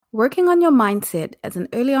Working on your mindset as an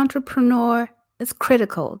early entrepreneur is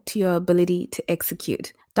critical to your ability to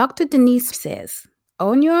execute. Dr. Denise says,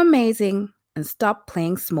 own your amazing and stop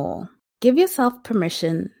playing small. Give yourself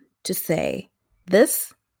permission to say,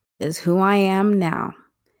 this is who I am now.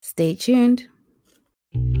 Stay tuned.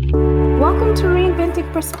 Welcome to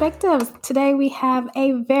Reinventing Perspectives. Today we have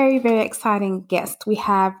a very, very exciting guest. We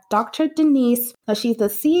have Dr. Denise. She's the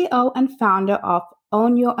CEO and founder of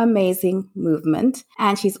Own Your Amazing movement,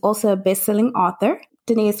 and she's also a best-selling author.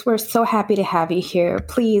 Denise, we're so happy to have you here.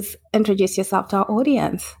 Please introduce yourself to our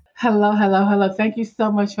audience. Hello, hello, hello. Thank you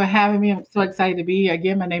so much for having me. I'm so excited to be here.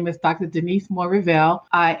 Again, my name is Dr. Denise Moore-Revelle.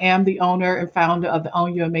 I am the owner and founder of the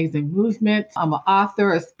Own Your Amazing movement. I'm an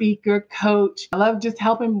author, a speaker, coach. I love just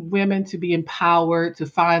helping women to be empowered, to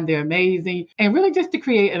find their amazing, and really just to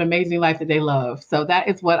create an amazing life that they love. So that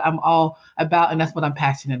is what I'm all about, and that's what I'm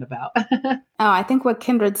passionate about. I think we're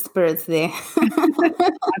kindred spirits there.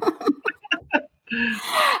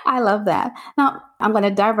 I love that. Now, I'm going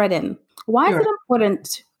to dive right in. Why is it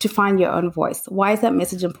important to find your own voice? Why is that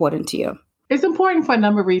message important to you? It's important for a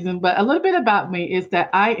number of reasons, but a little bit about me is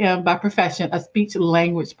that I am by profession a speech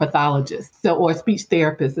language pathologist, or speech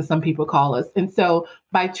therapist, as some people call us. And so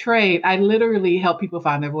by trade, I literally help people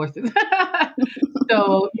find their voices.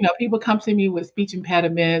 So, people come to me with speech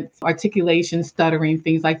impediments, articulation, stuttering,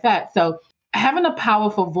 things like that. So having a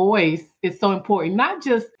powerful voice is so important, not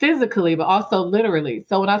just physically, but also literally.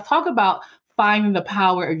 So when I talk about finding the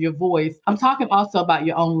power of your voice, I'm talking also about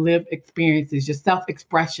your own lived experiences, your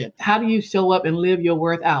self-expression. How do you show up and live your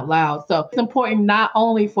worth out loud? So it's important not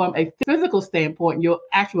only from a physical standpoint, your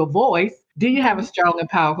actual voice, do you have a strong and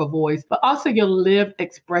powerful voice, but also your lived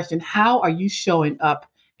expression. How are you showing up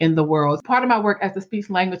in the world? Part of my work as a speech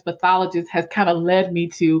language pathologist has kind of led me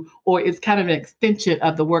to, or it's kind of an extension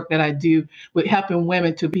of the work that I do with helping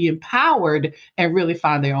women to be empowered and really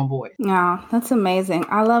find their own voice. Yeah, that's amazing.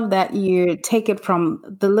 I love that you take it from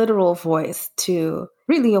the literal voice to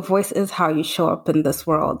really your voice is how you show up in this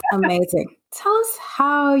world. Amazing. Tell us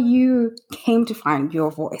how you came to find your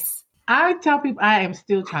voice. I tell people I am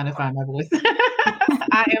still trying to find my voice.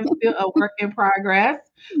 I am still a work in progress.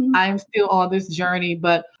 I am still on this journey,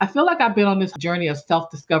 but I feel like I've been on this journey of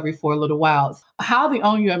self-discovery for a little while. How the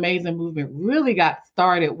Own Your Amazing movement really got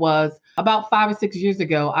started was about 5 or 6 years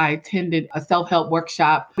ago. I attended a self-help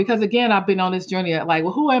workshop because, again, I've been on this journey of like,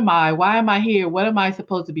 well, who am I? Why am I here? What am I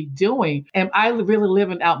supposed to be doing? Am I really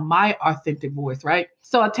living out my authentic voice, right?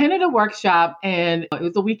 So I attended a workshop, and it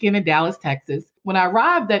was a weekend in Dallas, Texas. When I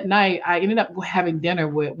arrived that night, I ended up having dinner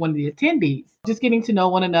with one of the attendees, just getting to know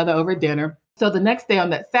one another over dinner. So the next day, on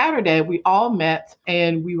that Saturday, we all met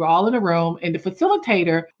and we were all in a room, and the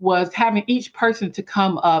facilitator was having each person to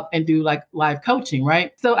come up and do like live coaching,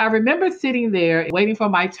 right? So I remember sitting there waiting for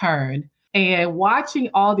my turn and watching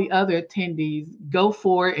all the other attendees go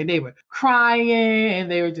for it, and they were crying and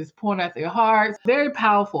they were just pouring out their hearts. Very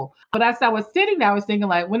powerful. But as I was sitting there, I was thinking,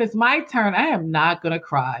 like, when it's my turn, I am not going to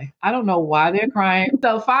cry. I don't know why they're crying.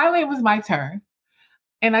 So finally, it was my turn.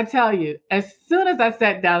 And I tell you, as soon as I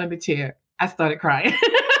sat down in the chair, I started crying.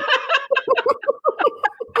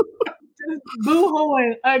 Just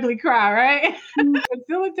boo-hooing, ugly cry, right?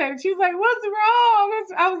 Facilitator, she was like, what's wrong?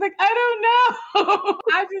 I was like, I don't know.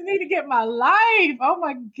 I just need to get my life. Oh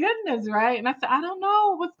my goodness, right? And I said, I don't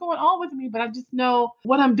know what's going on with me, but I just know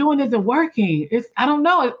what I'm doing isn't working. I don't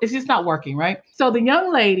know. It's just not working, right? So the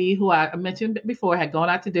young lady who I mentioned before had gone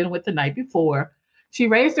out to dinner with the night before, she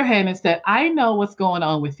raised her hand and said, I know what's going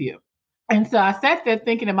on with you. And so I sat there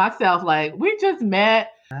thinking to myself, like, we just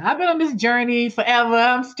met. I've been on this journey forever.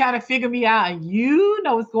 I'm just trying to figure me out. And you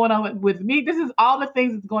know what's going on with me. This is all the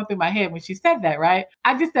things that's going through my head when she said that, right?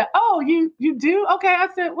 I just said, oh, you do? Okay. I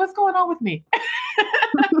said, what's going on with me?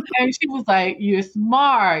 And she was like, you're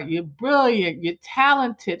smart, you're brilliant, you're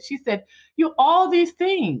talented. She said, you're all these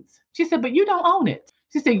things. She said, but you don't own it.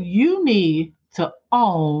 She said, you need to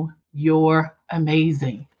own your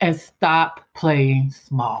amazing and stop playing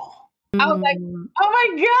small. I was like, oh my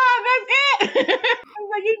God, that's it. I was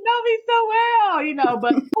like, you know me so well,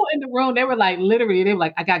 but people in the room, they were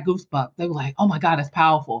like, I got goosebumps. They were like, oh my God, it's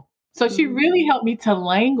powerful. So she really helped me to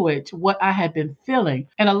language what I had been feeling.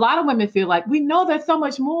 And a lot of women feel like, we know there's so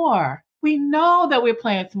much more. We know that we're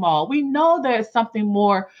playing small. We know there's something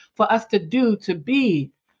more for us to do, to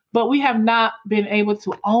be, but we have not been able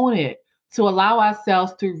to own it, to allow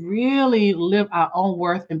ourselves to really live our own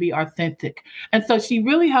worth and be authentic. And so she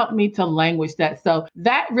really helped me to language that. So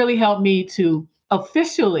that really helped me to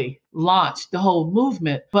officially launched the whole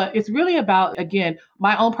movement. But it's really about, again,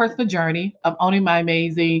 my own personal journey of owning my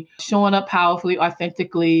amazing, showing up powerfully,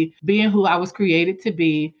 authentically, being who I was created to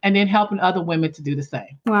be, and then helping other women to do the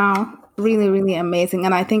same. Wow. Really, really amazing.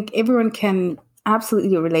 And I think everyone can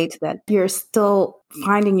absolutely relate to that. You're still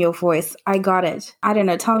finding your voice. I got it. I don't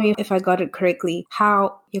know. Tell me if I got it correctly,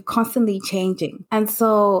 how you're constantly changing. And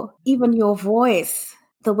so even your voice,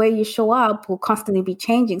 the way you show up will constantly be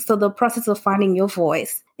changing. So the process of finding your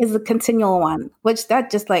voice is a continual one, which that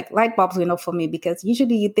just like light bulbs went off for me, because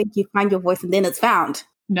usually you think you find your voice and then it's found.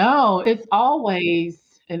 No, it's always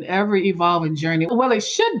an ever evolving journey. Well, it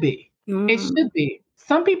should be. It should be.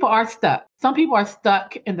 Some people are stuck. Some people are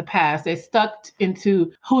stuck in the past. They're stuck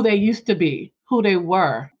into who they used to be, who they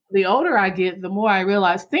were. The older I get, the more I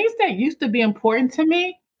realize things that used to be important to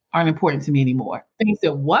me aren't important to me anymore. Things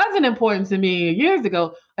that wasn't important to me years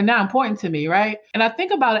ago are now important to me, right? And I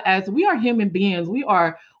think about it as we are human beings. We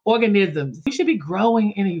are organisms. We should be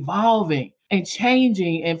growing and evolving and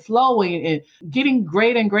changing and flowing and getting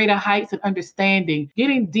greater and greater heights of understanding,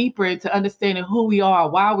 getting deeper into understanding who we are,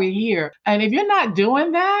 why we're here. And if you're not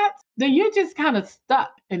doing that, then you're just kind of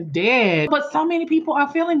stuck and dead. But so many people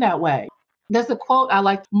are feeling that way. There's a quote I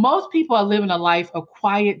like. Most people are living a life of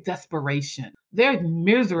quiet desperation. They're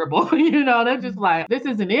miserable. They're just like, this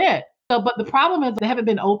isn't it. So, but the problem is they haven't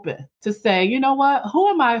been open to say, you know what? Who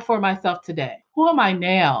am I for myself today? Who am I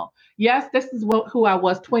now? Yes, this is who I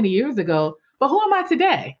was 20 years ago, but who am I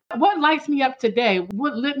today? What lights me up today?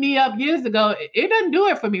 What lit me up years ago? It doesn't do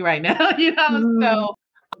it for me right now, So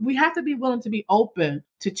we have to be willing to be open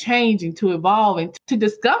to changing, to evolving, to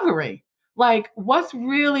discovering, like what's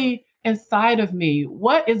really inside of me?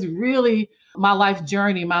 What is really my life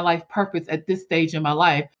journey, my life purpose at this stage in my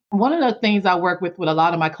life? One of the things I work with a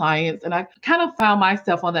lot of my clients, and I kind of found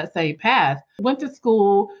myself on that same path, went to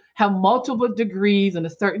school, have multiple degrees in a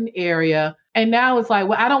certain area. And now it's like,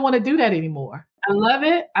 well, I don't want to do that anymore. I love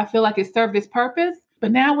it. I feel like it served its purpose,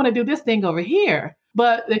 but now I want to do this thing over here.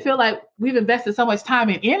 But they feel like we've invested so much time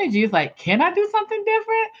and energy. It's like, can I do something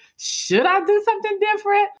different? Should I do something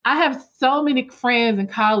different? I have so many friends and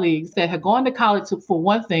colleagues that have gone to college for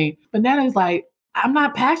one thing, but now it's like, I'm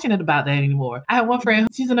not passionate about that anymore. I have one friend,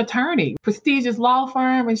 she's an attorney, prestigious law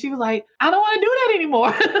firm, and she was like, I don't want to do that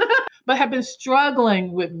anymore. But have been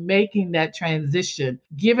struggling with making that transition,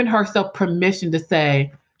 giving herself permission to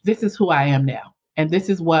say, this is who I am now. And this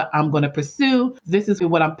is what I'm going to pursue. This is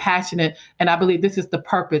what I'm passionate. And I believe this is the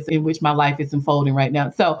purpose in which my life is unfolding right now.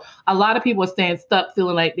 So a lot of people are staying stuck,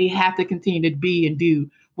 feeling like they have to continue to be and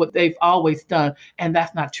do what they've always done. And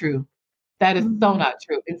that's not true. That is so not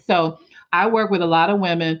true. And so I work with a lot of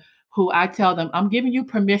women who I tell them, I'm giving you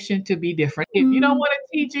permission to be different. If you don't want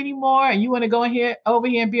to teach anymore and you want to go over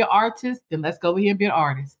here and be an artist, then let's go over here and be an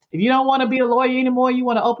artist. If you don't want to be a lawyer anymore, you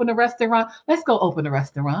want to open a restaurant, let's go open a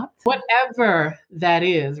restaurant. Whatever that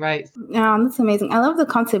is, right? That's amazing. I love the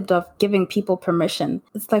concept of giving people permission.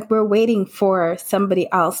 It's like we're waiting for somebody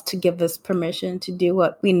else to give us permission to do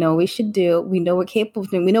what we know we should do. We know we're capable of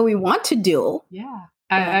doing. We know we want to do. Yeah,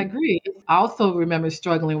 I agree. I also remember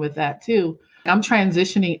struggling with that too. I'm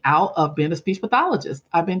transitioning out of being a speech pathologist.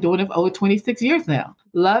 I've been doing it for over 26 years now.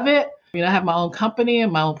 Love it. I have my own company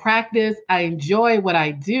and my own practice. I enjoy what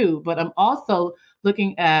I do, but I'm also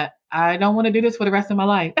looking at, I don't want to do this for the rest of my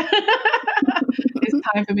life. It's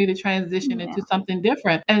time for me to transition into something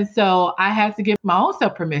different. And so I had to give my own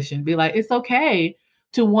self permission, be like, it's okay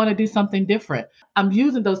to want to do something different. I'm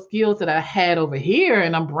using those skills that I had over here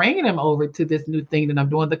and I'm bringing them over to this new thing that I'm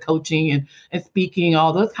doing, the coaching and speaking,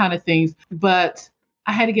 all those kind of things. But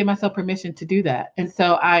I had to give myself permission to do that. And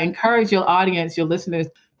so I encourage your audience, your listeners,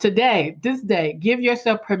 today, this day, give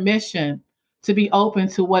yourself permission to be open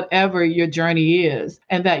to whatever your journey is,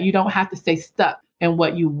 and that you don't have to stay stuck in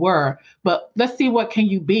what you were, but let's see what can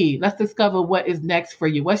you be. Let's discover what is next for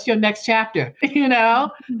you. What's your next chapter? We've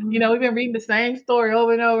been reading the same story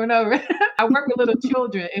over and over and over. I work with little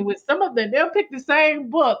children, and with some of them, they'll pick the same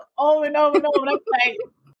book over and over and over. And I'm like,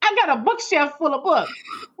 I got a bookshelf full of books.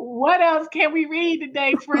 What else can we read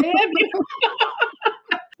today, friend?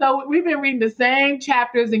 So we've been reading the same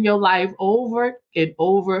chapters in your life over and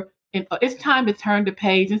over. And it's time to turn the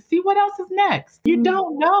page and see what else is next. You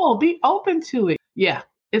don't know. Be open to it. Yeah.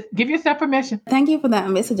 Give yourself permission. Thank you for that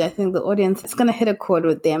message. I think the audience is going to hit a chord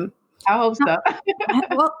with them. I hope so.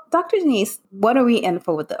 Well, Dr. Denise, what are we in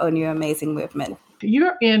for with the Own Your Amazing movement?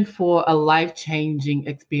 You're in for a life-changing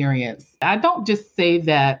experience. I don't just say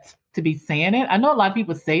that to be saying it. I know a lot of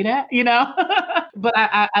people say that, but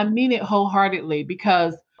I mean it wholeheartedly,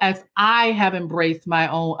 because as I have embraced my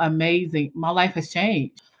own amazing, my life has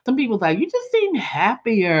changed. Some people like, you just seem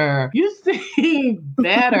happier. You seem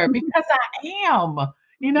better because I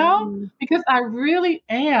am, because I really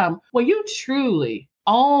am. When you truly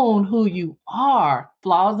own who you are,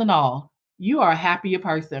 flaws and all, you are a happier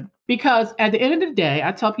person. Because at the end of the day,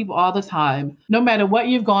 I tell people all the time, no matter what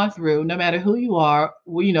you've gone through, no matter who you are,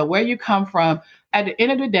 where you come from, at the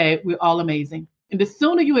end of the day, we're all amazing. And the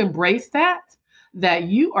sooner you embrace that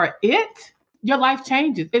you are it, your life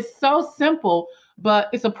changes. It's so simple, but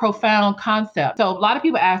it's a profound concept. So a lot of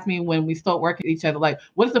people ask me when we start working with each other, like,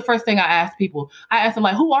 what is the first thing I ask people? I ask them,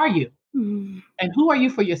 like, who are you? Mm. And who are you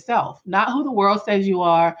for yourself? Not who the world says you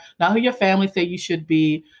are, not who your family say you should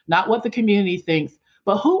be, not what the community thinks,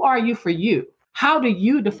 but who are you for you? How do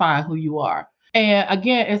you define who you are? And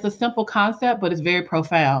again, it's a simple concept, but it's very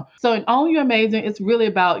profound. So in Own Your Amazing, it's really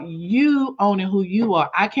about you owning who you are.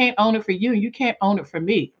 I can't own it for you. You can't own it for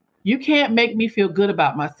me. You can't make me feel good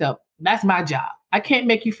about myself. That's my job. I can't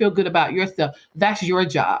make you feel good about yourself. That's your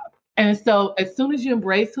job. And so as soon as you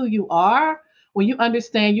embrace who you are, when you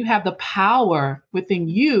understand you have the power within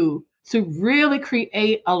you to really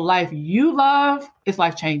create a life you love, it's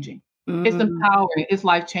life changing. It's empowering. It's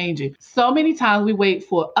life changing. So many times we wait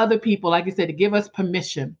for other people, like you said, to give us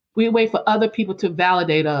permission. We wait for other people to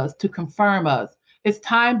validate us, to confirm us. It's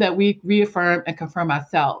time that we reaffirm and confirm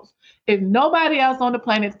ourselves. If nobody else on the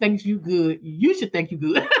planet thinks you good, you should think you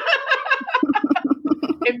good.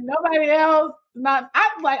 If nobody else,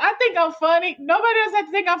 I think I'm funny. Nobody else has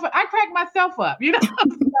to think I'm funny. I crack myself up,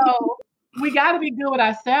 So we got to be good with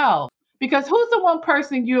ourselves, because who's the one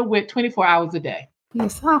person you're with 24 hours a day?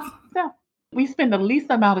 Yourself. So we spend the least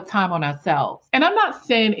amount of time on ourselves. And I'm not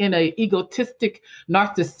saying in an egotistic,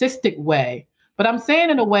 narcissistic way, but I'm saying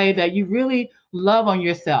in a way that you really love on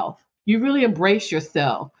yourself. You really embrace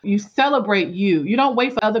yourself. You celebrate you. You don't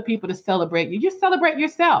wait for other people to celebrate you. You celebrate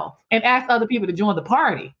yourself and ask other people to join the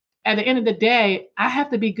party. At the end of the day, I have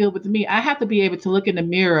to be good with me. I have to be able to look in the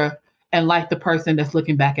mirror and like the person that's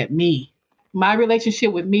looking back at me. My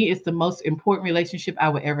relationship with me is the most important relationship I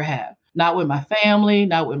would ever have. Not with my family,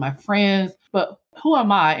 not with my friends, but who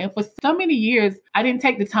am I? And for so many years, I didn't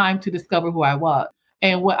take the time to discover who I was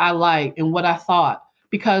and what I liked and what I thought,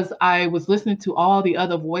 because I was listening to all the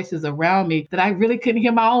other voices around me that I really couldn't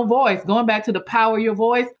hear my own voice. Going back to the power of your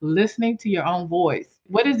voice, listening to your own voice.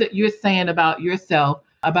 What is it you're saying about yourself,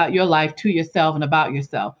 about your life, to yourself and about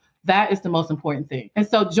yourself? That is the most important thing. And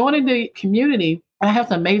so joining the community, I have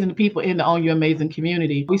some amazing people in the Own Your Amazing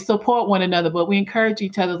community. We support one another, but we encourage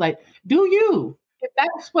each other, like, do you? If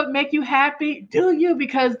that's what make you happy, do you?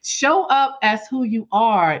 Because show up as who you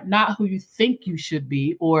are, not who you think you should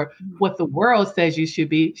be or what the world says you should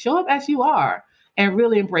be. Show up as you are and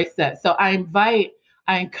really embrace that. So I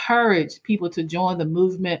encourage people to join the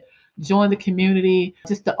movement, join the community,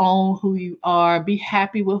 just to own who you are, be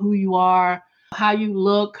happy with who you are, how you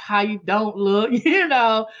look, how you don't look,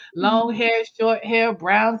 long hair, short hair,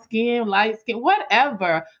 brown skin, light skin,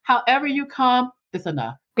 whatever, however you come, it's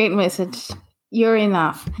enough. Great message. You're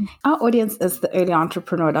enough. Our audience is the early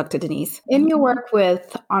entrepreneur, Dr. Denise. In your work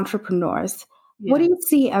with entrepreneurs, what do you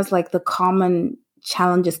see as like the common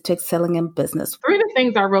challenges to excelling in business? 3 of the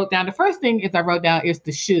things I wrote down. The first thing I wrote down is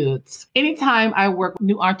the shoulds. Anytime I work with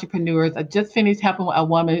new entrepreneurs, I just finished helping a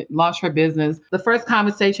woman launch her business. The first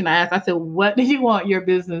conversation I asked, I said, what do you want your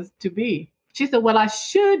business to be? She said, well, I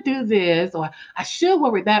should do this, or I should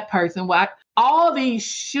work with that person. Well, all these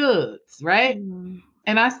shoulds, right?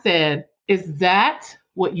 And I said, is that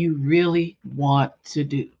what you really want to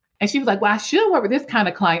do? And she was like, well, I should work with this kind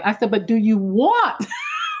of client. I said, but do you want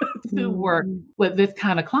to work with this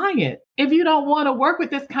kind of client? If you don't want to work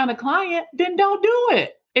with this kind of client, then don't do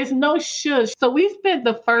it. It's no shoulds. So we spent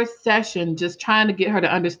the first session just trying to get her to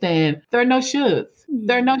understand there are no shoulds.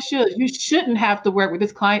 There are no shoulds. You shouldn't have to work with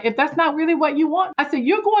this client if that's not really what you want. I said,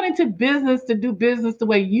 you're going into business to do business the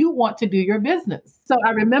way you want to do your business. So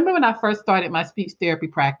I remember when I first started my speech therapy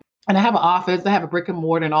practice, and I have an office, I have a brick and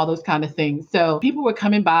mortar and all those kind of things. So people were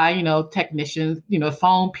coming by, technicians,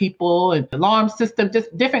 phone people and alarm system,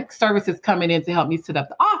 just different services coming in to help me set up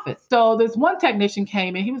the office. So this one technician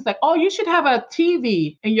came in, he was like, oh, you should have a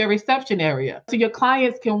TV in your reception area so your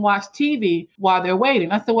clients can watch TV while they're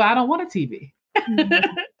waiting. I said, well, I don't want a TV.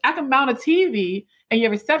 I can mount a TV in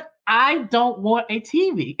your reception. I don't want a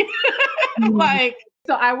TV.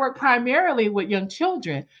 So I work primarily with young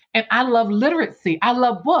children, and I love literacy. I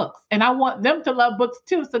love books, and I want them to love books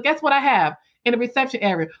too. So guess what I have in the reception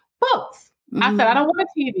area? Books. I said, I don't want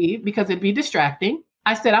a TV because it'd be distracting.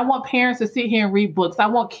 I said, I want parents to sit here and read books. I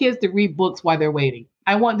want kids to read books while they're waiting.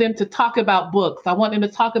 I want them to talk about books. I want them to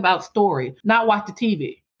talk about stories, not watch the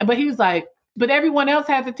TV. But he was like, but everyone else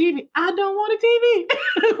has a TV. I don't want a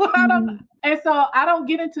TV. Well, I don't. And so I don't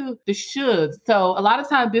get into the shoulds. So a lot of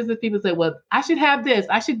times business people say, well, I should have this.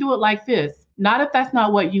 I should do it like this. Not if that's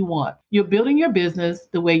not what you want. You're building your business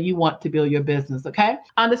the way you want to build your business. Okay.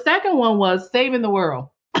 The second one was saving the world.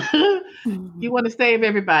 You want to save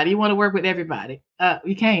everybody. You want to work with everybody.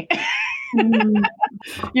 You can't.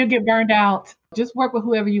 You'll get burned out. Just work with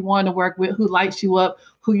whoever you want to work with, who lights you up,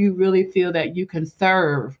 who you really feel that you can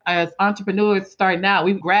serve. As entrepreneurs starting out,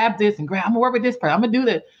 we grab this and I'm going to work with this person. I'm going to do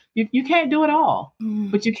this. You can't do it all,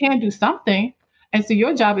 but you can do something. And so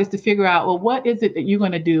your job is to figure out, well, what is it that you're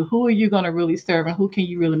going to do? Who are you going to really serve? And who can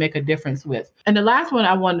you really make a difference with? And the last one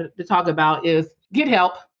I wanted to talk about is get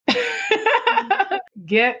help.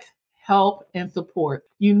 Get help and support.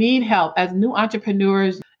 You need help. As new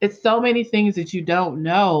entrepreneurs, it's so many things that you don't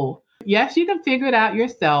know. Yes, you can figure it out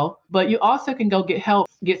yourself, but you also can go get help,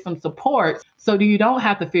 get some support so that you don't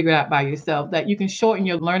have to figure it out by yourself, that you can shorten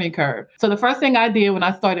your learning curve. So the first thing I did when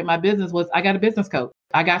I started my business was I got a business coach.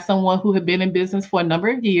 I got someone who had been in business for a number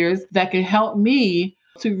of years that can help me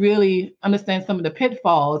to really understand some of the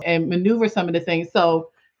pitfalls and maneuver some of the things. So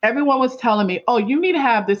everyone was telling me, oh, you need to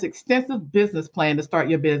have this extensive business plan to start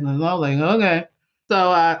your business. And I was like, okay. So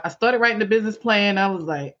I started writing the business plan. I was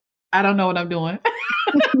like, I don't know what I'm doing.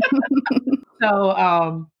 So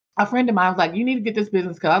a friend of mine was like, you need to get this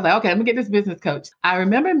business coach. I was like, okay, I'm gonna get this business coach. I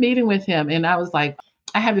remember meeting with him and I was like,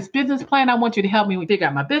 I have this business plan. I want you to help me figure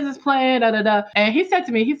out my business plan. And he said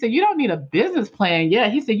to me, he said, you don't need a business plan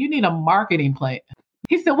yet. He said, you need a marketing plan.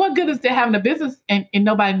 He said, what good is it having a business and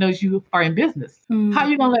nobody knows you are in business? How are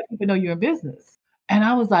you gonna let people know you're in business? And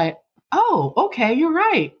I was like, oh, okay, you're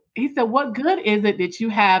right. He said, what good is it that you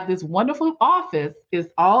have this wonderful office,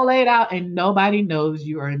 it's all laid out and nobody knows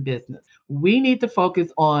you are in business? We need to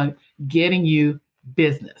focus on getting you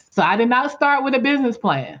business. So I did not start with a business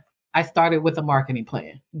plan. I started with a marketing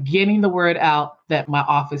plan, getting the word out that my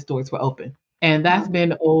office doors were open. And that's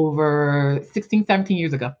been over 16, 17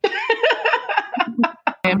 years ago.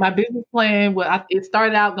 And my business plan, it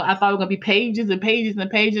started out, I thought it was going to be pages and pages and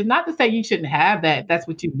pages. Not to say you shouldn't have that. That's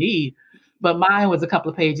what you need. But mine was a couple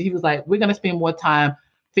of pages. He was like, we're going to spend more time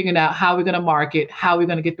figuring out how we're going to market, how we're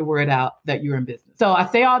going to get the word out that you're in business. So I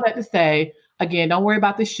say all that to say, again, don't worry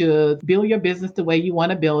about the should. Build your business the way you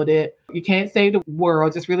want to build it. You can't save the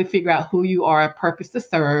world. Just really figure out who you are, purpose to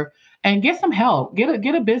serve, and get some help.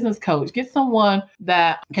 Get a business coach. Get someone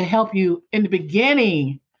that can help you in the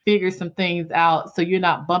beginning figure some things out so you're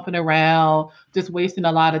not bumping around, just wasting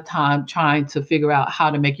a lot of time trying to figure out how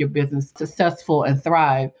to make your business successful and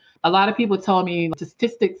thrive. A lot of people told me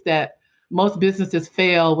statistics that most businesses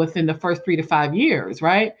fail within the first 3 to 5 years,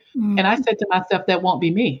 right? And I said to myself, that won't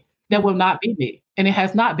be me. That will not be me. And it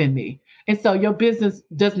has not been me. And so your business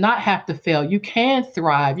does not have to fail. You can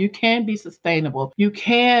thrive. You can be sustainable. You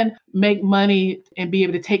can make money and be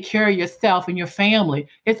able to take care of yourself and your family.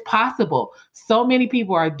 It's possible. So many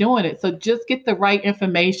people are doing it. So just get the right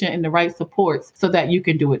information and the right supports so that you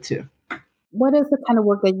can do it too. What is the kind of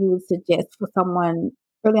work that you would suggest for someone,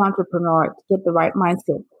 early entrepreneur, to get the right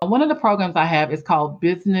mindset? One of the programs I have is called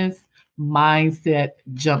Business Mindset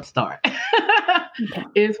Jumpstart. Okay.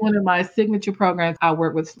 It's one of my signature programs. I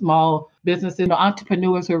work with small businesses,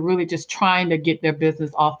 entrepreneurs who are really just trying to get their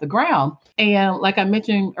business off the ground. And like I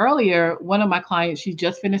mentioned earlier, one of my clients, she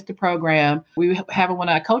just finished the program. We were having one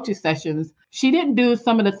of our coaching sessions. She didn't do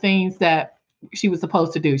some of the things that she was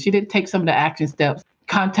supposed to do. She didn't take some of the action steps,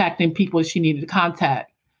 contacting people she needed to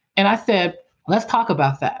contact. And I said, let's talk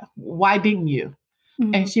about that. Why didn't you?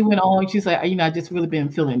 Mm-hmm. And she went on, she said, I just really been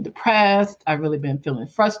feeling depressed. I've really been feeling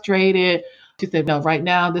frustrated. She said, no, right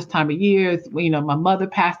now, this time of year, my mother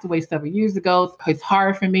passed away several years ago. It's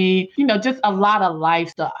hard for me, just a lot of life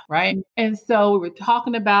stuff, right? And so we were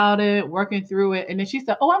talking about it, working through it. And then she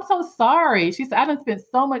said, oh, I'm so sorry. She said, I done spent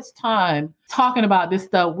so much time talking about this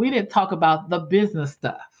stuff. We didn't talk about the business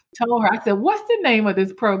stuff. I told her, I said, what's the name of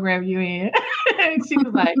this program you in? And she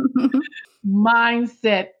was like,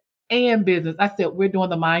 Mindset and Business. I said, we're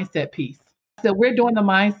doing the mindset piece.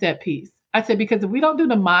 I said, because if we don't do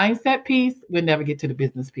the mindset piece, we'll never get to the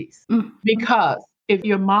business piece. Mm-hmm. Because if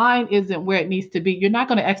your mind isn't where it needs to be, you're not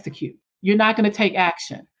going to execute. You're not going to take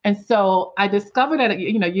action. And so I discovered that,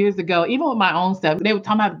 years ago, even with my own stuff, they would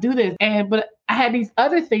tell me how to do this. But I had these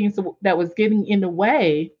other things that was getting in the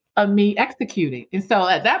way of me executing. And so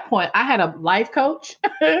at that point, I had a life coach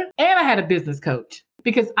and I had a business coach,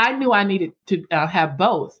 because I knew I needed to have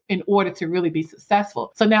both in order to really be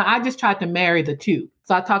successful. So now I just tried to marry the two.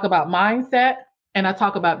 So I talk about mindset and I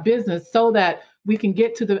talk about business so that we can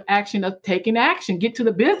get to the action of taking action, get to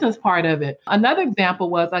the business part of it. Another example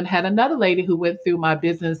was I had another lady who went through my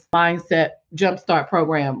business mindset jumpstart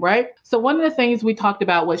program, right? So one of the things we talked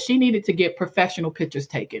about was she needed to get professional pictures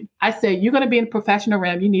taken. I said, you're going to be in the professional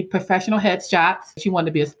realm. You need professional headshots. She wanted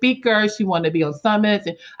to be a speaker. She wanted to be on summits.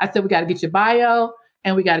 And I said, we got to get your bio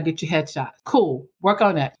and we got to get your headshots. Cool. Work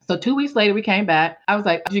on that. So 2 weeks later, we came back. I was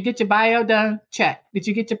like, did you get your bio done? Check. Did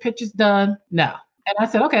you get your pictures done? No. And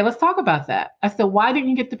I said, okay, let's talk about that. I said, why didn't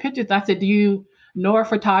you get the pictures? I said, do you know a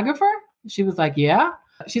photographer? She was like, yeah.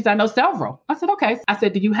 She said, I know several. I said, okay. I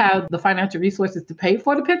said, do you have the financial resources to pay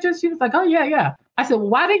for the pictures? She was like, oh, yeah. I said, well,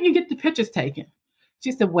 why didn't you get the pictures taken?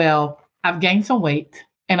 She said, well, I've gained some weight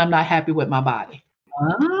and I'm not happy with my body.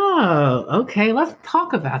 Oh, okay. Let's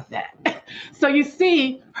talk about that. So you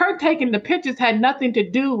see, her taking the pictures had nothing to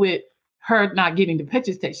do with her not getting the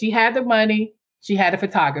pictures taken. She had the money. She had a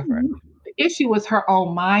photographer. The issue was her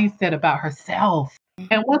own mindset about herself.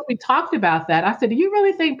 And once we talked about that, I said, do you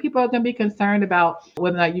really think people are going to be concerned about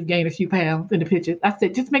whether or not you've gained a few pounds in the pictures? I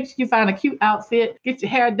said, just make sure you find a cute outfit, get your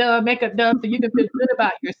hair done, makeup done, so you can feel good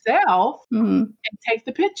about yourself and take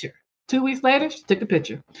the picture. 2 weeks later, she took the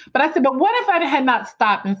picture. But I said, but what if I had not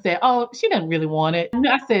stopped and said, oh, she didn't really want it? And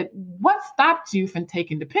I said, what stopped you from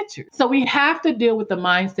taking the picture? So we have to deal with the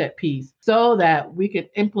mindset piece so that we can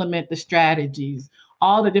implement the strategies,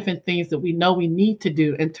 all the different things that we know we need to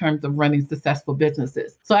do in terms of running successful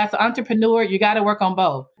businesses. So as an entrepreneur, you got to work on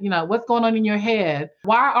both. You know, what's going on in your head?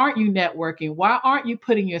 Why aren't you networking? Why aren't you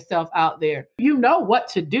putting yourself out there? You know what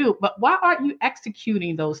to do, but why aren't you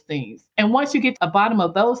executing those things? And once you get to the bottom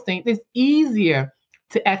of those things, it's easier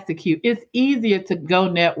to execute. It's easier to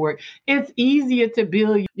go network. It's easier to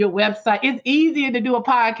build your website. It's easier to do a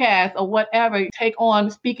podcast or whatever, take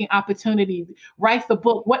on speaking opportunities, write the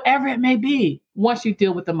book, whatever it may be, once you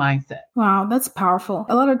deal with the mindset. Wow, that's powerful.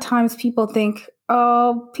 A lot of times people think,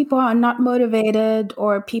 oh, people are not motivated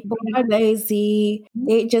or people are lazy.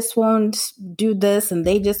 They just won't do this and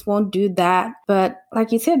they just won't do that. But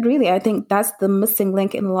like you said, really, I think that's the missing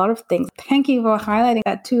link in a lot of things. Thank you for highlighting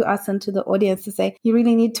that to us and to the audience to say you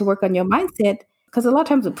really need to work on your mindset. Because a lot of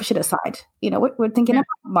times we push it aside. You know, we're thinking about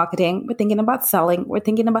marketing, we're thinking about selling, we're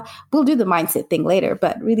thinking about, we'll do the mindset thing later,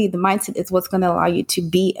 but really the mindset is what's going to allow you to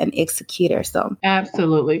be an executor. So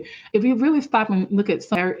absolutely. If you really stop and look at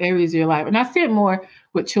some areas of your life, and I see it more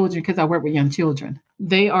with children because I work with young children,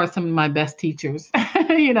 they are some of my best teachers.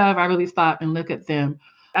 You know, if I really stop and look at them,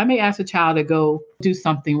 I may ask a child to go do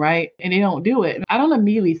something, right? And they don't do it. I don't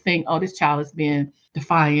immediately think, oh, this child is being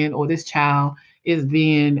defiant or this child is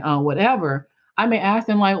being whatever. I may ask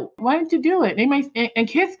them, like, why didn't you do it? They may, and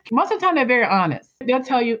kids, most of the time, they're very honest. They'll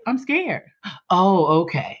tell you, I'm scared. Oh,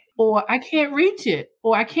 okay. Or I can't reach it.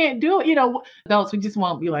 Or I can't do it. You know, adults, we just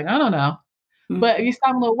won't be like, I don't know. Mm-hmm. But if you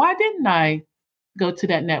stop and look, why didn't I go to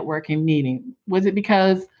that networking meeting? Was it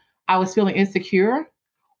because I was feeling insecure?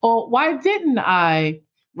 Or why didn't I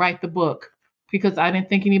write the book? Because I didn't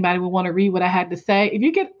think anybody would want to read what I had to say. If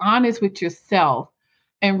you get honest with yourself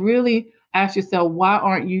and really ask yourself, why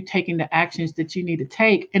aren't you taking the actions that you need to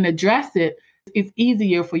take and address it? It's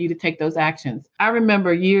easier for you to take those actions. I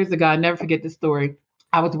remember years ago, I never forget this story.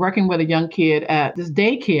 I was working with a young kid at this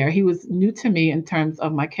daycare. He was new to me in terms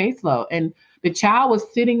of my caseload. And the child was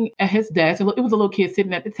sitting at his desk. It was a little kid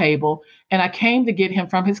sitting at the table. And I came to get him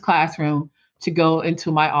from his classroom to go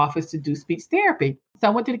into my office to do speech therapy. So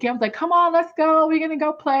I went to the kid. I was like, come on, let's go. We're going to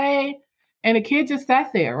go play. And the kid just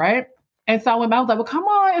sat there, right? And so when I was like, well, come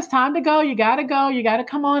on, it's time to go. You got to go. You got to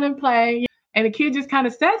come on and play. And the kid just kind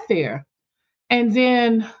of sat there. And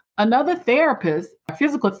then another therapist, a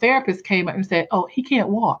physical therapist, came up and said, oh, he can't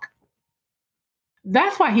walk.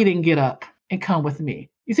 That's why he didn't get up and come with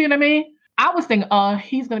me. You see what I mean? I was thinking, oh,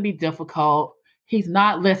 he's going to be difficult. He's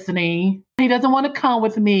not listening. He doesn't want to come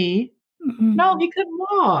with me. Mm-hmm. No, he couldn't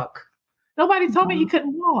walk. Nobody told me he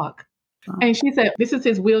couldn't walk. And she said, this is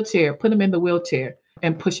his wheelchair. Put him in the wheelchair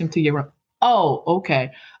and push him to your room. Oh,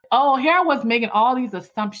 okay. Oh, here I was making all these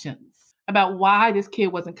assumptions about why this kid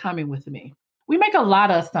wasn't coming with me. We make a lot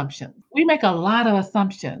of assumptions.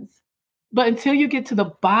 But until you get to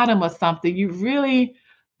the bottom of something, you really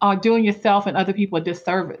are doing yourself and other people a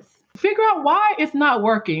disservice. Figure out why it's not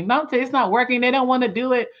working. Don't say it's not working. They don't want to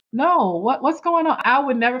do it. No, what's going on? I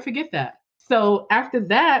would never forget that. So after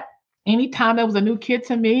that, anytime there was a new kid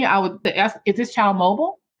to me, I would ask, is this child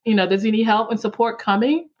mobile? You know, does he need help and support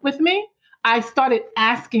coming with me? I started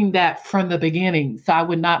asking that from the beginning. So I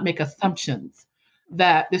would not make assumptions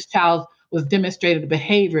that this child was demonstrating a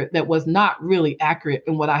behavior that was not really accurate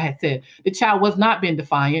in what I had said. The child was not being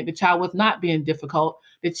defiant. The child was not being difficult.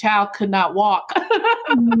 The child could not walk.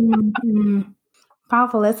 Mm-hmm.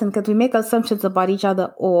 Powerful lesson, because we make assumptions about each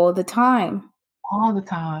other all the time. All the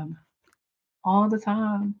time. All the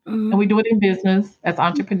time. And we do it in business as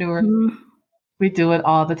entrepreneurs. We do it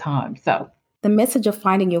all the time. So the message of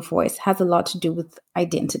finding your voice has a lot to do with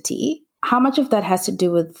identity. How much of that has to do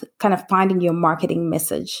with kind of finding your marketing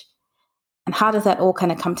message? And how does that all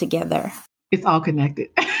kind of come together? It's all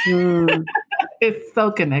connected. It's so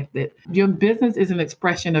connected. Your business is an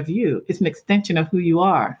expression of you. It's an extension of who you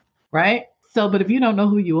are, right? So, but if you don't know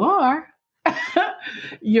who you are,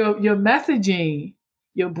 your messaging,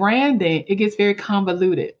 your branding, it gets very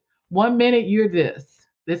convoluted. 1 minute you're this.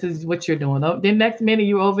 This is what you're doing. The next minute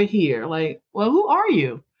you're over here. Like, well, who are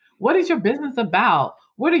you? What is your business about?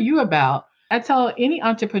 What are you about? I tell any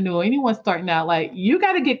entrepreneur, anyone starting out, like, you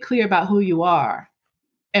got to get clear about who you are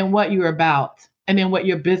and what you're about, and then what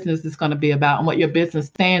your business is going to be about and what your business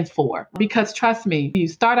stands for. Because trust me, you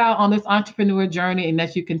start out on this entrepreneur journey, and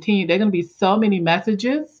as you continue, there are going to be so many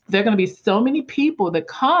messages. There are going to be so many people that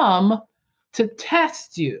come to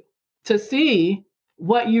test you, to see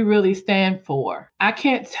what you really stand for. I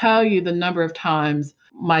can't tell you the number of times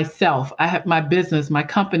myself, I have my business, my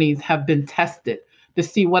companies have been tested to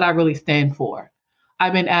see what I really stand for.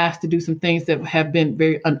 I've been asked to do some things that have been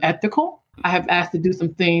very unethical. I have asked to do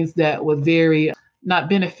some things that were very not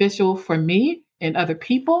beneficial for me and other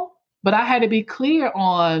people, but I had to be clear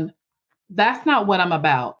on that's not what I'm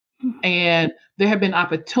about. And there have been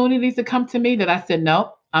opportunities to come to me that I said,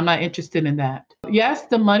 no, I'm not interested in that. Yes,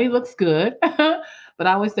 the money looks good, but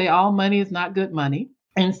I always say all money is not good money.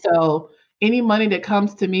 And so any money that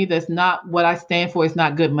comes to me that's not what I stand for is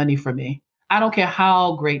not good money for me. I don't care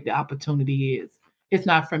how great the opportunity is. It's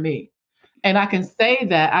not for me. And I can say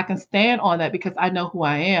that, I can stand on that because I know who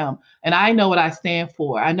I am and I know what I stand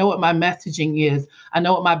for. I know what my messaging is. I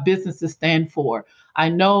know what my businesses stand for. I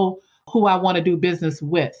know who I want to do business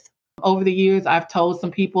with. Over the years, I've told some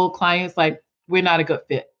people, clients, like, we're not a good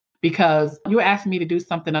fit because you're asking me to do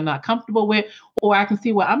something I'm not comfortable with, or I can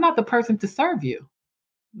see, well, I'm not the person to serve you.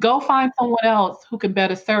 Go find someone else who can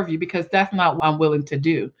better serve you because that's not what I'm willing to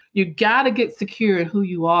do. You got to get secure in who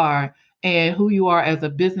you are and who you are as a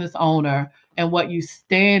business owner and what you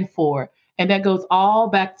stand for. And that goes all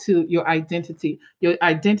back to your identity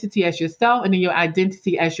as yourself, and then your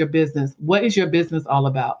identity as your business. What is your business all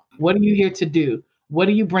about? What are you here to do? What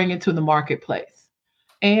are you bringing to the marketplace?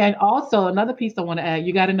 And also another piece I want to add,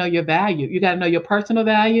 you got to know your value. You got to know your personal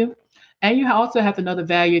value. And you also have to know the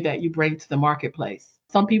value that you bring to the marketplace.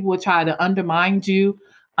 Some people will try to undermine you,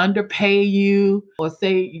 underpay you, or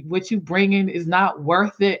say what you bring in is not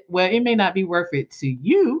worth it. Well, it may not be worth it to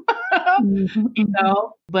you,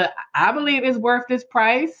 but I believe it's worth this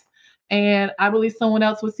price. And I believe someone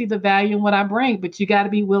else will see the value in what I bring. But you got to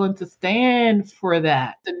be willing to stand for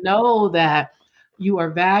that, to know that you are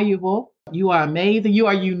valuable, you are amazing, you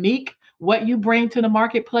are unique. What you bring to the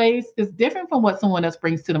marketplace is different from what someone else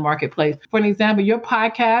brings to the marketplace. For an example, your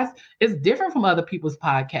podcast is different from other people's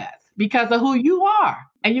podcasts because of who you are.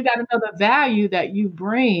 And you got to know the value that you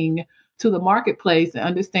bring to the marketplace and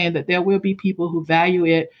understand that there will be people who value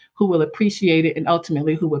it, who will appreciate it, and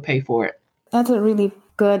ultimately who will pay for it. That's a really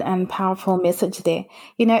good and powerful message there.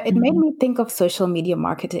 It made me think of social media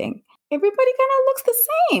marketing. Everybody kind of looks the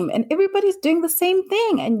same and everybody's doing the same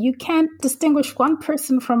thing. And you can't distinguish one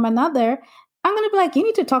person from another. I'm going to be like, you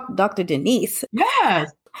need to talk to Dr. Denise.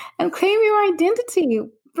 Yes. And claim your identity.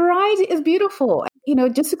 Variety is beautiful.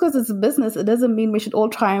 Just because it's a business, it doesn't mean we should all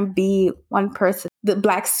try and be one person. The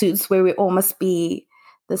black suits where we all must be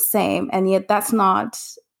the same. And yet that's not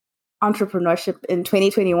entrepreneurship in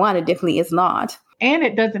 2021. It definitely is not. And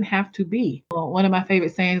it doesn't have to be. One of my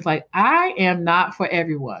favorite sayings, like, I am not for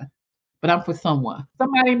everyone, but I'm for someone.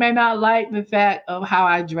 Somebody may not like the fact of how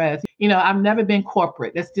I dress. I've never been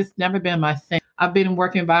corporate. That's just never been my thing. I've been in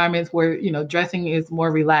work environments where, dressing is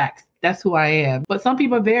more relaxed. That's who I am. But some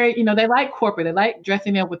people are very, they like corporate. They like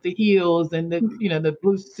dressing up with the heels and the, the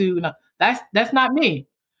blue suit. That's not me.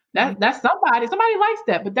 That's somebody likes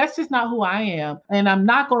that, but that's just not who I am. And I'm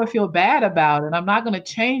not going to feel bad about it. I'm not going to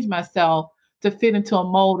change myself to fit into a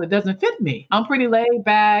mold that doesn't fit me. I'm pretty laid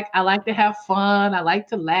back. I like to have fun. I like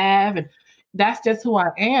to laugh. And that's just who I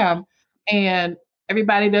am. And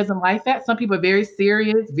everybody doesn't like that. Some people are very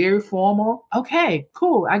serious, very formal. Okay,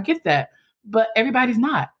 cool. I get that. But everybody's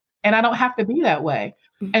not. And I don't have to be that way.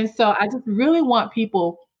 And so I just really want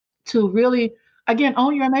people to really, again,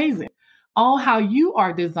 own your amazing. Own how you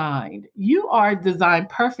are designed. You are designed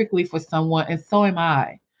perfectly for someone, and so am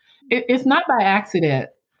I. It's not by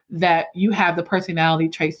accident that you have the personality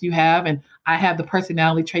traits you have, and I have the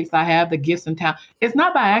personality traits I have, the gifts and talent. It's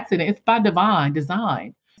not by accident. It's by divine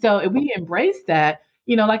design. So if we embrace that,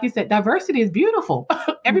 Like you said, diversity is beautiful.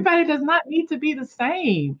 Everybody does not need to be the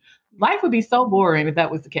same. Life would be so boring if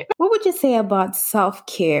that was the case. What would you say about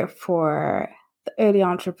self-care for the early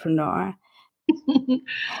entrepreneur?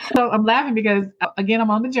 So I'm laughing because, again, I'm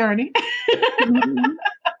on the journey. Mhm.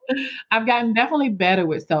 I've gotten definitely better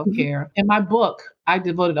with self-care. In my book, I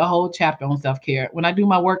devoted a whole chapter on self-care. When I do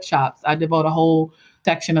my workshops, I devote a whole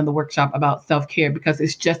section of the workshop about self-care because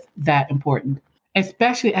it's just that important,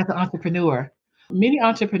 especially as an entrepreneur. Many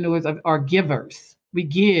entrepreneurs are givers. We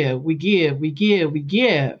give, we give, we give, we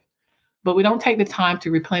give, but we don't take the time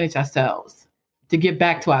to replenish ourselves, to give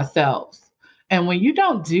back to ourselves. And when you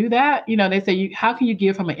don't do that, they say, how can you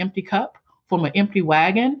give from an empty cup, from an empty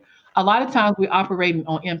wagon? A lot of times we're operating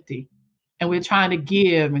on empty and we're trying to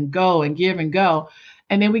give and go and give and go.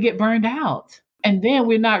 And then we get burned out. And then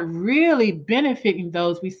we're not really benefiting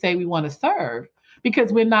those we say we want to serve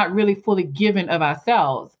because we're not really fully giving of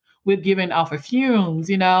ourselves. We're giving off of fumes,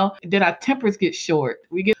 Then our tempers get short.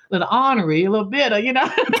 We get a little ornery, a little bitter,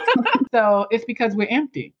 So it's because we're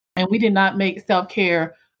empty and we did not make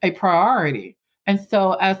self-care a priority. And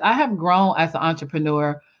so as I have grown as an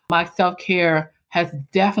entrepreneur, my self-care has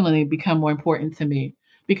definitely become more important to me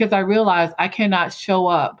because I realize I cannot show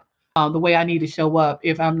up the way I need to show up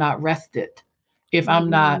if I'm not rested, if I'm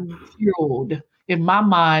not fueled, if my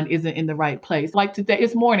mind isn't in the right place. Like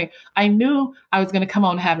this morning, I knew I was going to come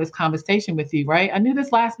on and have this conversation with you, right? I knew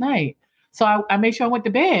this last night. So I made sure I went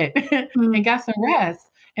to bed and got some rest.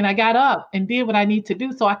 And I got up and did what I need to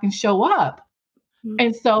do so I can show up.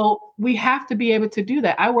 And so we have to be able to do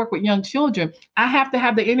that. I work with young children. I have to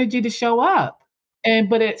have the energy to show up.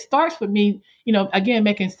 But it starts with me, again,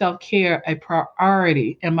 making self-care a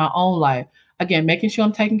priority in my own life. Again, making sure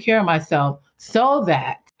I'm taking care of myself so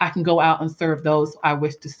that I can go out and serve those I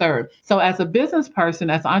wish to serve. So as a business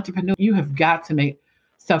person, as an entrepreneur, you have got to make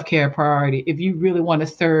self-care a priority. If you really want to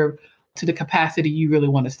serve to the capacity you really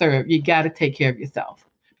want to serve, you got to take care of yourself.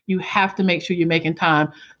 You have to make sure you're making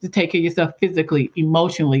time to take care of yourself physically,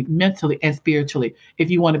 emotionally, mentally, and spiritually if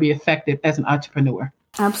you want to be effective as an entrepreneur.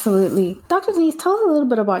 Absolutely. Dr. Denise, tell us a little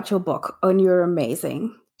bit about your book, On You're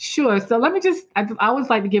Amazing. Sure. So let me I always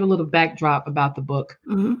like to give a little backdrop about the book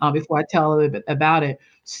before I tell a little bit about it.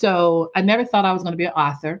 So I never thought I was going to be an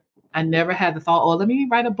author. I never had the thought, let me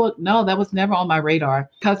write a book. No, that was never on my radar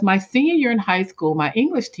because my senior year in high school, my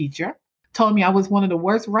English teacher told me I was one of the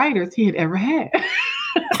worst writers he had ever had.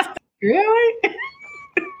 Really?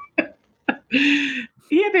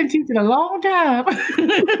 He had been teaching a long time.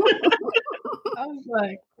 I was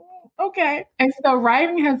like, okay. And so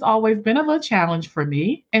writing has always been a little challenge for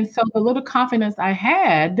me. And so the little confidence I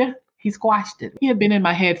had, he squashed it. He had been in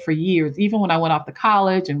my head for years. Even when I went off to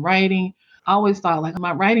college and writing, I always thought like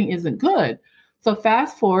my writing isn't good. So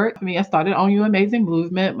fast forward, I started On You Amazing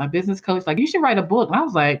Movement. My business coach like, you should write a book. And I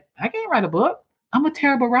was like, I can't write a book. I'm a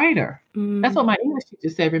terrible writer. That's what my English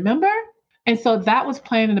teacher said, remember? And so that was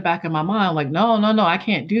playing in the back of my mind, like, no, I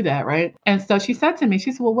can't do that, right? And so she said to me,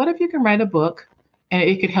 she said, well, what if you can write a book and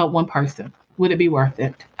it could help one person? Would it be worth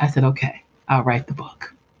it? I said, okay, I'll write the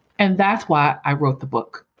book. And that's why I wrote the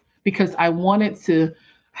book, because I wanted to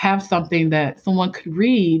have something that someone could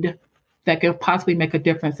read that could possibly make a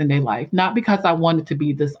difference in their life. Not because I wanted to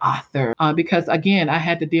be this author, because again, I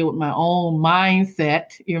had to deal with my own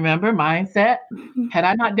mindset. You remember mindset? Had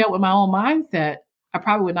I not dealt with my own mindset, I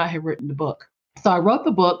probably would not have written the book. So I wrote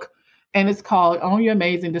the book, and it's called On Your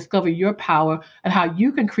Amazing, Discover Your Power and How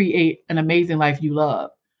You Can Create an Amazing Life You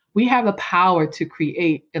Love. We have the power to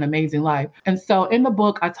create an amazing life. And so in the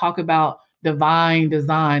book, I talk about divine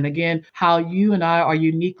design. Again, how you and I are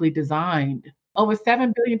uniquely designed. Over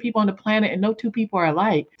 7 billion people on the planet and no two people are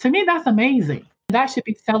alike. To me, that's amazing. That should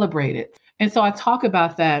be celebrated. And so I talk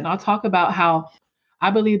about that, and I'll talk about how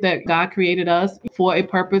I believe that God created us for a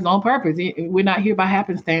purpose on purpose. We're not here by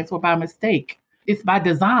happenstance or by mistake. It's by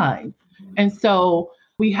design. And so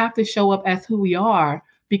we have to show up as who we are,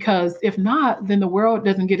 because if not, then the world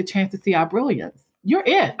doesn't get a chance to see our brilliance. You're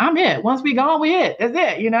it. I'm it. Once we gone, we it. That's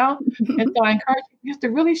it, And so I encourage you just to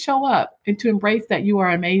really show up and to embrace that you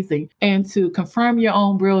are amazing and to confirm your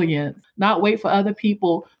own brilliance, not wait for other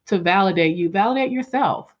people to validate you. Validate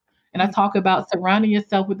yourself. And I talk about surrounding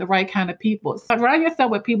yourself with the right kind of people. Surround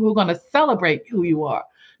yourself with people who are going to celebrate who you are,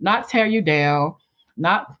 not tear you down,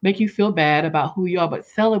 not make you feel bad about who you are, but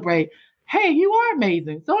celebrate, hey, you are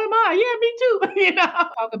amazing. So am I. Yeah, me too.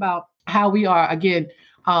 Talk about how we are, again,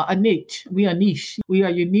 a niche. We are niche. We are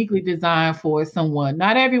uniquely designed for someone.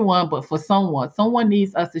 Not everyone, but for someone. Someone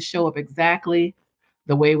needs us to show up exactly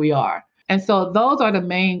the way we are. And so those are the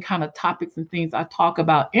main kind of topics and things I talk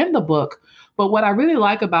about in the book. But what I really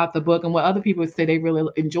like about the book, and what other people say they really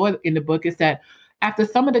enjoy in the book, is that after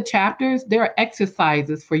some of the chapters, there are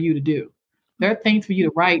exercises for you to do. There are things for you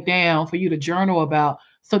to write down, for you to journal about,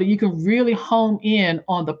 so that you can really hone in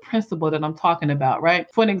on the principle that I'm talking about, right?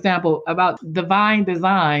 For an example, about divine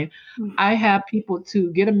design, I have people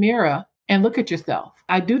to get a mirror and look at yourself.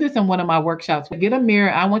 I do this in one of my workshops. Get a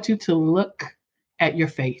mirror. I want you to look at your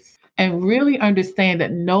face and really understand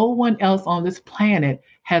that no one else on this planet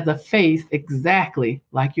has a face exactly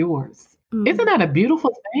like yours. Isn't that a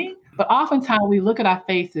beautiful thing? But oftentimes we look at our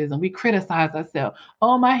faces and we criticize ourselves.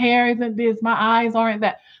 Oh, my hair isn't this, my eyes aren't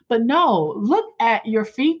that. But no, look at your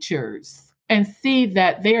features and see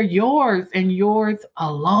that they're yours and yours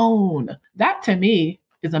alone. That to me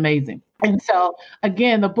is amazing. And so,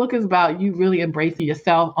 again, the book is about you really embracing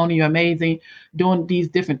yourself, owning your amazing, doing these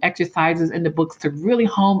different exercises in the books to really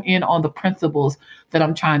home in on the principles that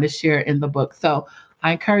I'm trying to share in the book. So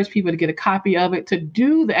I encourage people to get a copy of it, to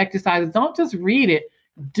do the exercises. Don't just read it,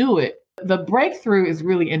 do it. The breakthrough is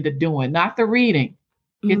really in the doing, not the reading.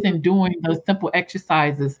 It's in doing those simple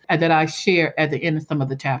exercises that I share at the end of some of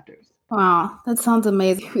the chapters. Wow, that sounds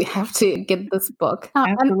amazing. We have to get this book.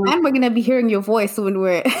 And we're going to be hearing your voice when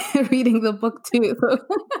we're reading the book too.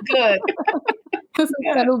 Good.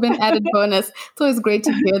 That will be an added bonus. It's always great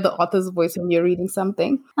to hear the author's voice when you're reading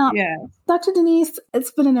something. Yeah. Dr. Denise,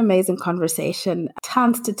 it's been an amazing conversation.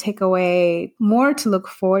 Tons to take away, more to look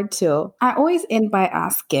forward to. I always end by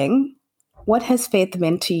asking, what has faith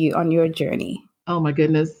meant to you on your journey? Oh my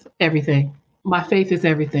goodness, everything. My faith is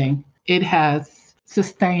everything. It has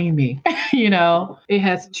sustained me. It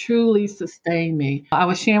has truly sustained me. I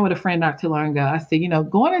was sharing with a friend not too long ago. I said,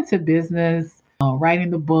 going into business, writing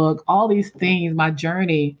the book, all these things, my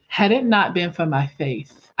journey, had it not been for my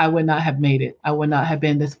faith, I would not have made it. I would not have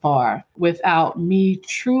been this far without me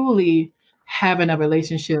truly having a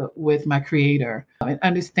relationship with my creator and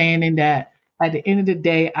understanding that at the end of the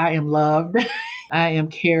day, I am loved. I am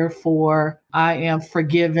cared for. I am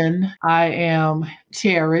forgiven. I am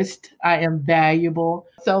cherished. I am valuable.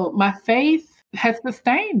 So my faith has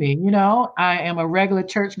sustained me. I am a regular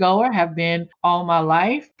churchgoer, have been all my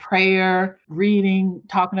life. Prayer, reading,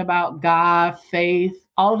 talking about God, faith,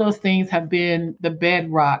 all of those things have been the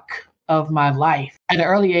bedrock of my life. At an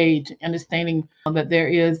early age, understanding that there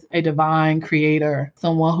is a divine creator,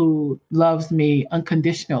 someone who loves me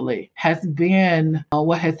unconditionally, has been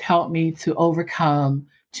what has helped me to overcome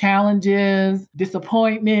challenges,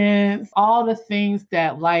 disappointments, all the things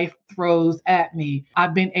that life throws at me.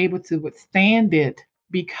 I've been able to withstand it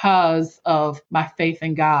because of my faith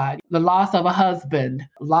in God. The loss of a husband,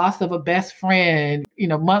 loss of a best friend,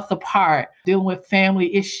 months apart, dealing with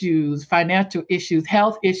family issues, financial issues,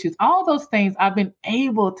 health issues, all those things, I've been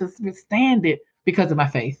able to withstand it because of my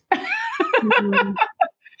faith. Mm-hmm.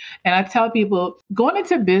 And I tell people, going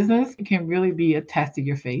into business can really be a test of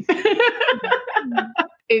your faith.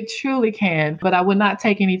 It truly can, but I would not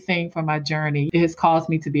take anything from my journey. It has caused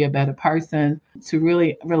me to be a better person, to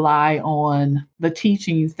really rely on the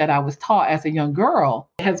teachings that I was taught as a young girl.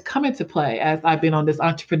 It has come into play as I've been on this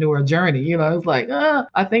entrepreneurial journey. It's like, are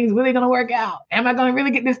things really going to work out? Am I going to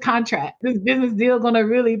really get this contract? This business deal going to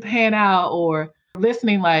really pan out? Or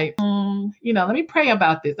listening like, let me pray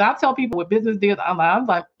about this. I'll tell people with business deals, I'm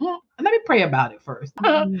like, let me pray about it first.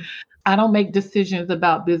 Mm-hmm. I don't make decisions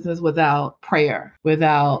about business without prayer,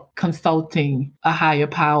 without consulting a higher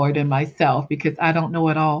power than myself, because I don't know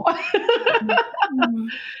it all. Mm-hmm.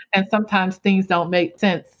 And sometimes things don't make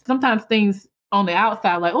sense. Sometimes things on the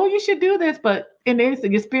outside, like, oh, you should do this. But in the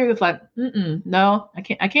instant, your spirit is like, no, I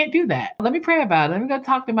can't do that. Let me pray about it. Let me go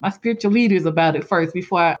talk to my spiritual leaders about it first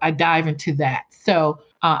before I dive into that. So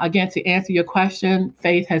again, to answer your question,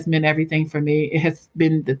 faith has meant everything for me. It has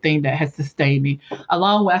been the thing that has sustained me.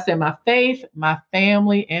 Along with, I said, my faith, my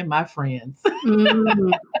family, and my friends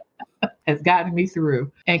has gotten me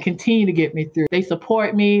through and continue to get me through. They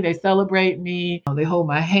support me. They celebrate me. They hold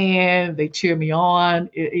my hand. They cheer me on.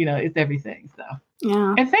 It's everything. So,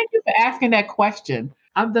 yeah. And thank you for asking that question.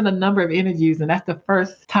 I've done a number of interviews, and that's the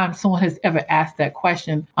first time someone has ever asked that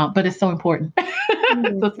question, but it's so important.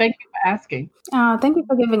 So thank you for asking. Thank you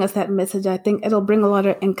for giving us that message. I think it'll bring a lot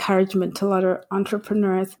of encouragement to a lot of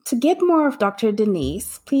entrepreneurs. To get more of Dr.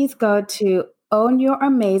 Denise, please go to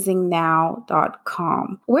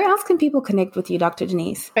ownyouramazingnnow.com. Where else can people connect with you, Dr.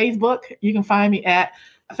 Denise? Facebook. You can find me at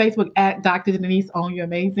Facebook at Dr. Denise Own Your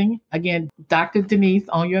Amazing. Again, Dr. Denise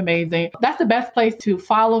Own Your Amazing. That's the best place to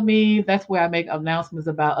follow me. That's where I make announcements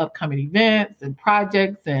about upcoming events and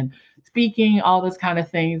projects and speaking, all those kind of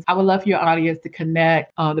things. I would love for your audience to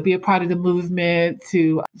connect, to be a part of the movement,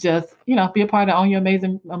 to just, be a part of Own Your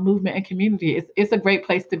Amazing movement and community. It's a great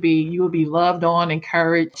place to be. You will be loved on,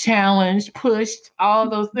 encouraged, challenged, pushed, all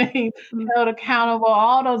those things, held accountable,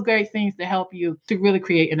 all those great things to help you to really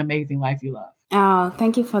create an amazing life you love. Oh,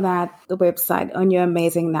 thank you for that. The website,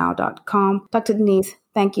 ownyouramazingnow.com. Dr. Denise,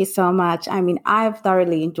 thank you so much. I mean, I've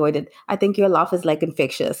thoroughly enjoyed it. I think your laugh is like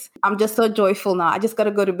infectious. I'm just so joyful now. I just got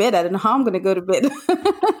to go to bed. I don't know how I'm going to go to bed.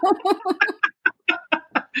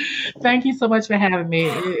 Thank you so much for having me.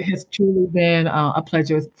 It has truly been a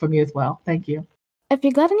pleasure for me as well. Thank you. If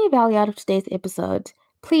you got any value out of today's episode,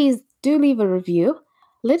 please do leave a review.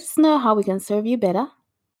 Let us know how we can serve you better.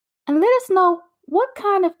 And let us know what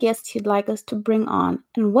kind of guests you'd like us to bring on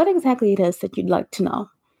and what exactly it is that you'd like to know.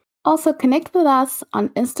 Also, connect with us on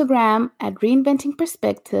Instagram at Reinventing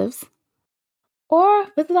Perspectives or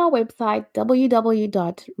visit our website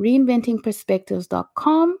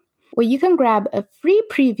www.reinventingperspectives.com, where you can grab a free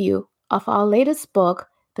preview of our latest book,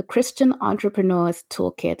 The Christian Entrepreneur's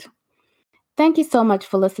Toolkit. Thank you so much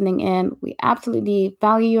for listening in. We absolutely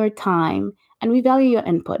value your time and we value your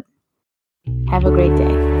input. Have a great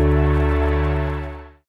day.